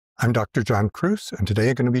I'm Dr. John Kruse, and today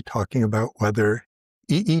I'm going to be talking about whether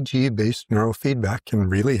EEG-based neurofeedback can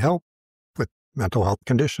really help with mental health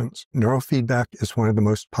conditions. Neurofeedback is one of the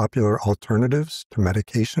most popular alternatives to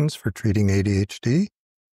medications for treating ADHD.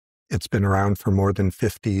 It's been around for more than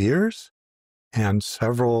 50 years, and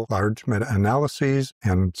several large meta-analyses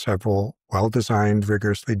and several well-designed,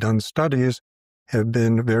 rigorously done studies have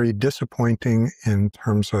been very disappointing in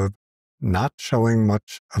terms of not showing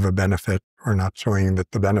much of a benefit or not showing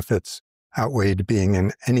that the benefits outweighed being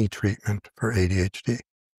in any treatment for ADHD.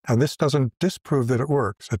 Now, this doesn't disprove that it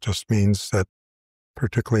works. It just means that,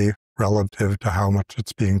 particularly relative to how much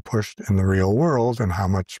it's being pushed in the real world and how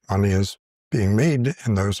much money is being made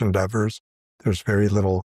in those endeavors, there's very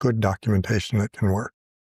little good documentation that can work.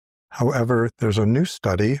 However, there's a new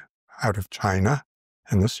study out of China,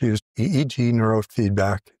 and this used EEG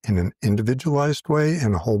neurofeedback in an individualized way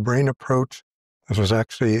in a whole brain approach. This was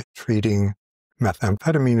actually treating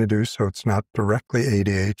methamphetamine use, so it's not directly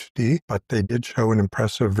ADHD, but they did show an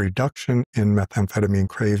impressive reduction in methamphetamine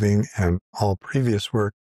craving, and all previous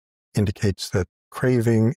work indicates that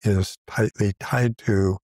craving is tightly tied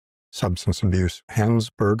to substance abuse. Hans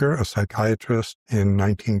Berger, a psychiatrist in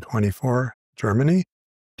 1924, Germany,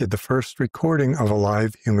 did the first recording of a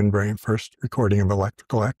live human brain, first recording of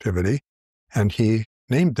electrical activity, and he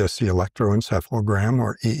named this the electroencephalogram,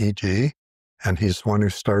 or EEG, and he's the one who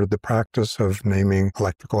started the practice of naming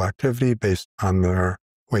electrical activity based on their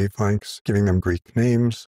wavelengths, giving them Greek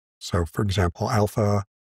names. So, for example, alpha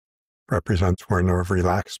represents more of a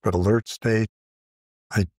relaxed but alert state.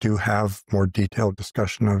 I do have more detailed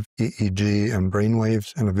discussion of EEG and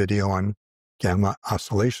brainwaves in a video on gamma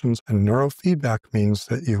oscillations, and neurofeedback means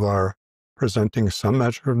that you are presenting some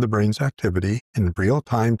measure of the brain's activity in real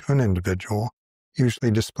time to an individual,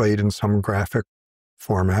 usually displayed in some graphic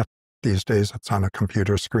format. These days it's on a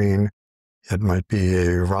computer screen. It might be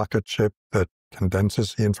a rocket ship that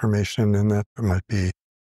condenses the information in it. It might be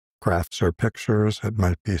graphs or pictures. It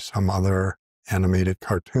might be some other animated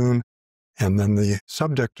cartoon. And then the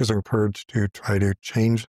subject is encouraged to try to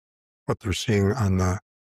change what they're seeing on the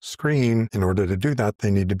screen. In order to do that, they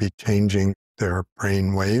need to be changing their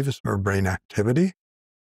brain waves or brain activity.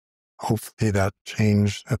 Hopefully that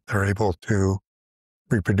change that they're able to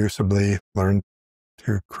reproducibly learn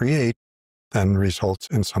to create then results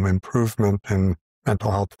in some improvement in mental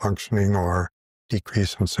health functioning or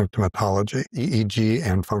decrease in symptomatology. EEG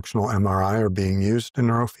and functional MRI are being used in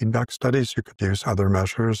neurofeedback studies. You could use other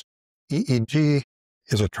measures. EEG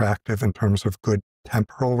is attractive in terms of good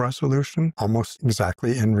temporal resolution, almost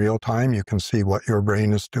exactly in real time. You can see what your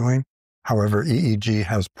brain is doing. However, EEG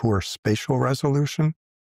has poor spatial resolution.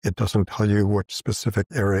 It doesn't tell you which specific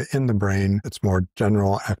area in the brain. It's more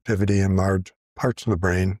general activity in large parts of the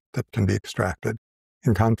brain that can be extracted.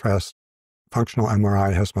 In contrast, functional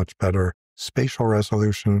MRI has much better spatial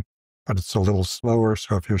resolution, but it's a little slower.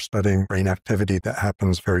 So if you're studying brain activity that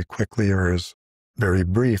happens very quickly or is very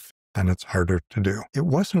brief, then it's harder to do. It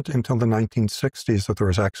wasn't until the 1960s that there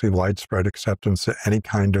was actually widespread acceptance that any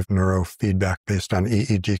kind of neurofeedback based on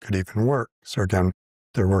EEG could even work. So again,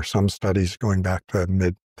 there were some studies going back to the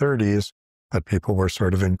mid-30s, but people were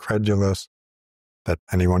sort of incredulous that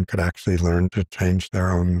anyone could actually learn to change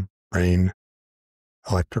their own brain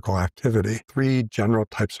electrical activity. 3 general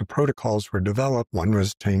types of protocols were developed. One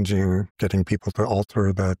was getting people to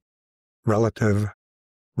alter the relative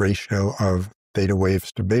ratio of theta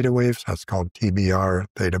waves to beta waves. That's called TBR,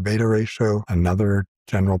 theta-beta ratio. Another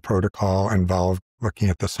general protocol involved looking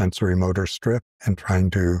at the sensorimotor strip and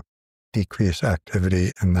trying to decrease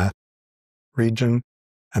activity in that region.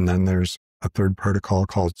 And then there's a third protocol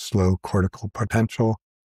called slow cortical potential.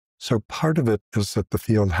 So part of it is that the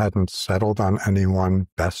field hadn't settled on any one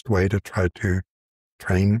best way to try to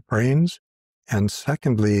train brains. And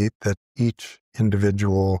secondly, that each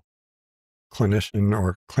individual clinician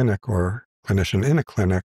or clinic or clinician in a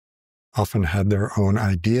clinic often had their own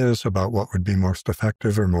ideas about what would be most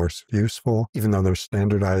effective or most useful. Even though there's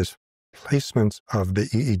standardized placements of the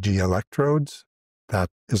EEG electrodes, that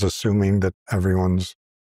is assuming that everyone's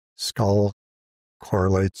skull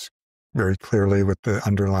correlates very clearly with the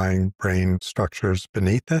underlying brain structures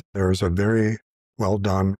beneath it. There was a very well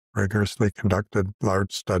done, rigorously conducted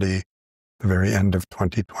large study the very end of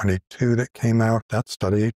 2022 that came out. That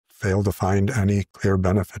study failed to find any clear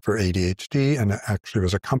benefit for ADHD, and it actually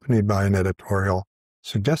was accompanied by an editorial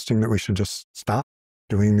suggesting that we should just stop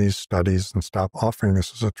doing these studies and stop offering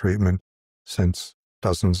this as a treatment, since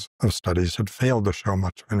dozens of studies had failed to show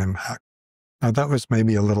much of an impact. Now, that was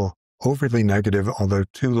maybe a little overly negative, although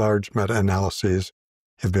 2 large meta-analyses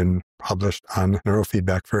have been published on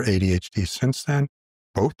neurofeedback for ADHD since then.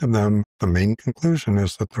 both of them, the main conclusion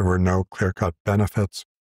is that there were no clear-cut benefits.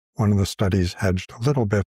 One of the studies hedged a little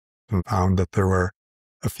bit and found that there were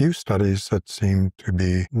a few studies that seemed to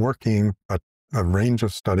be working, but a range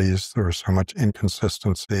of studies, there was so much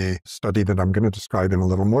inconsistency. Study that I'm going to describe in a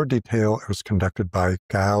little more detail, it was conducted by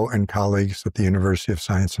Gao and colleagues at the University of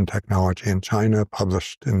Science and Technology in China,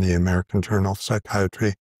 published in the American Journal of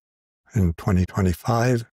Psychiatry in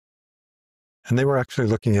 2025. And they were actually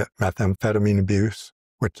looking at methamphetamine abuse,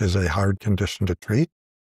 which is a hard condition to treat.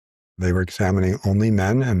 They were examining only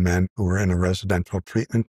men and men who were in a residential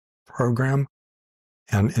treatment program.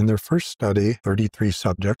 And in their first study, 33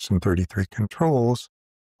 subjects and 33 controls,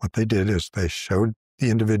 what they did is they showed the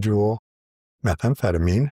individual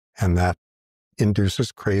methamphetamine, and that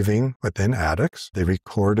induces craving within addicts. They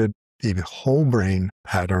recorded the whole brain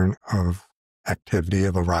pattern of activity,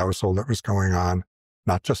 of arousal that was going on,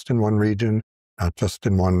 not just in one region, not just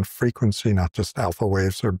in one frequency, not just alpha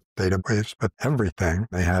waves or beta waves, but everything.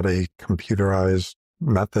 They had a computerized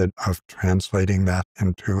method of translating that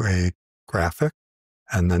into a graphic.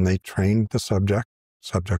 And then they trained the subject.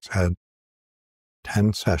 Subjects had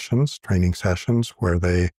 10 sessions, training sessions, where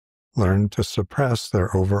they learned to suppress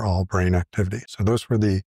their overall brain activity. So those were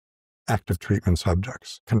the active treatment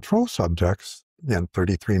subjects. Control subjects, again,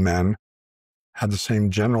 33 men, had the same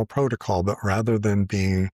general protocol, but rather than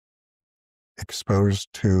being exposed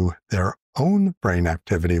to their own brain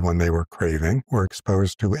activity when they were craving, were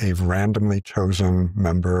exposed to a randomly chosen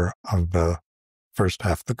member of the first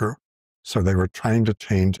half of the group. So they were trying to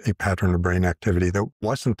change a pattern of brain activity that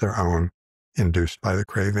wasn't their own, induced by the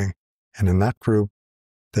craving. And in that group,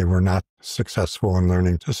 they were not successful in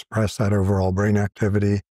learning to suppress that overall brain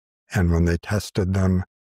activity. And when they tested them,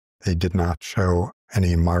 they did not show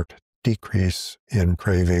any marked decrease in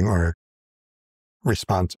craving or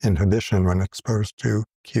response inhibition when exposed to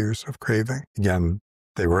cues of craving. Again,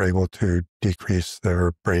 they were able to decrease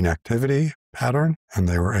their brain activity pattern, and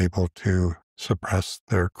they were able to suppress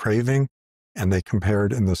their craving. And they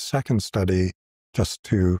compared in the second study just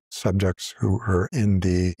to subjects who were in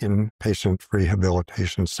the inpatient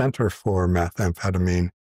rehabilitation center for methamphetamine,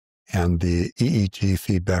 and the EEG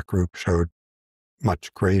feedback group showed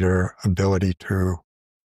much greater ability to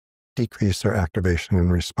decrease their activation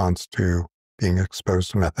in response to being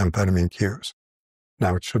exposed to methamphetamine cues.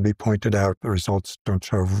 Now, it should be pointed out the results don't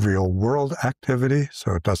show real-world activity,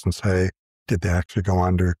 so it doesn't say, did they actually go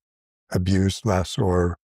on to abuse less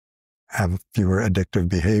or have fewer addictive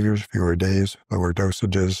behaviors, fewer days, lower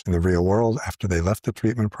dosages in the real world after they left the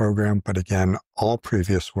treatment program. But again, all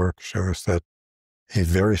previous work shows that a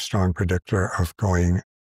very strong predictor of going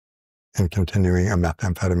and continuing a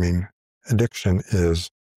methamphetamine addiction is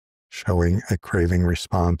showing a craving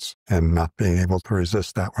response and not being able to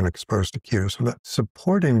resist that when exposed to cues. So that's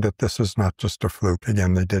supporting that this is not just a fluke.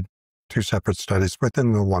 Again, they did 2 separate studies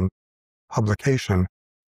within the one publication,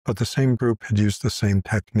 but the same group had used the same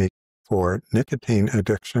technique for nicotine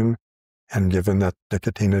addiction. And given that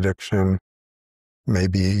nicotine addiction may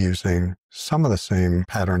be using some of the same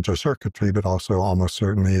patterns of circuitry, but also almost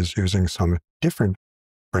certainly is using some different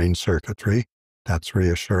brain circuitry, that's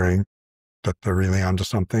reassuring that they're really onto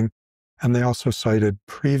something. And they also cited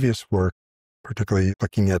previous work, particularly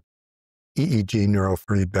looking at EEG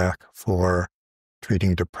neurofeedback for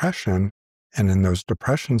treating depression. And in those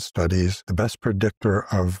depression studies, the best predictor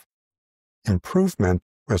of improvement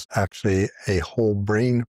was actually a whole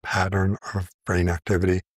brain pattern of brain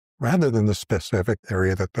activity, rather than the specific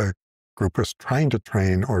area that the group was trying to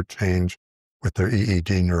train or change with their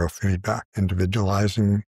EEG neurofeedback.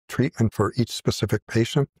 Individualizing treatment for each specific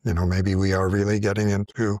patient. Maybe we are really getting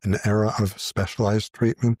into an era of specialized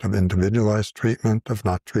treatment, of individualized treatment, of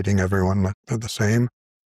not treating everyone like they're the same.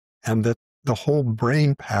 And that the whole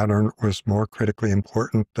brain pattern was more critically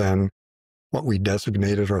important than what we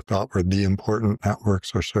designated or thought were the important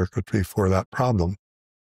networks or circuitry for that problem.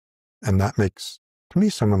 And that makes, to me,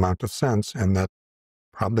 some amount of sense, and that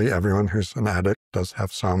probably everyone who's an addict does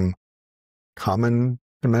have some common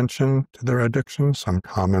dimension to their addiction, some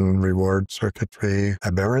common reward circuitry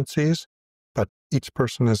aberrancies, but each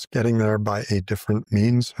person is getting there by a different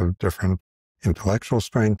means of different intellectual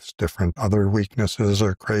strengths, different other weaknesses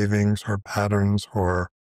or cravings or patterns or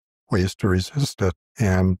ways to resist it.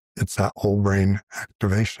 And it's that whole brain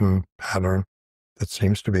activation pattern that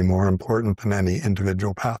seems to be more important than any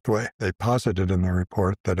individual pathway. They posited in their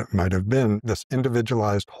report that it might have been this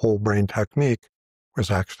individualized whole brain technique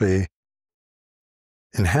was actually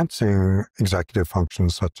enhancing executive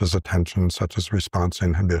functions such as attention, such as response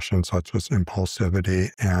inhibition, such as impulsivity,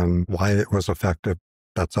 and why it was effective.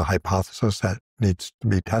 That's a hypothesis that needs to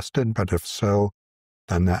be tested, but if so,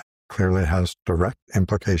 then that clearly has direct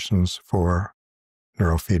implications for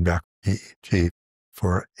neurofeedback, EEG,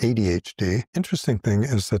 for ADHD. Interesting thing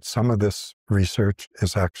is that some of this research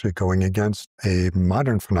is actually going against a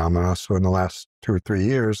modern phenomenon. So in the last 2 or 3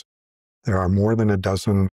 years, there are more than a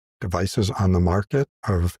dozen devices on the market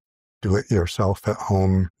of do-it-yourself at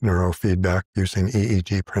home neurofeedback using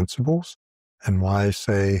EEG principles. And why I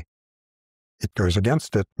say it goes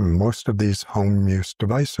against it, most of these home use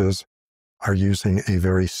devices are using a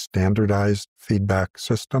very standardized feedback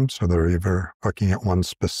system. So they're either looking at one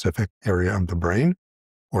specific area of the brain,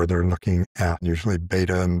 or they're looking at usually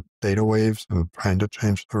beta and theta waves and trying to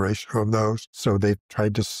change the ratio of those. So they've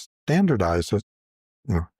tried to standardize it,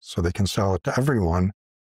 so they can sell it to everyone,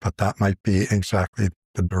 but that might be exactly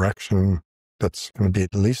the direction that's going to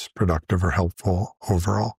be least productive or helpful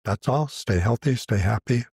overall. That's all. Stay healthy, stay happy.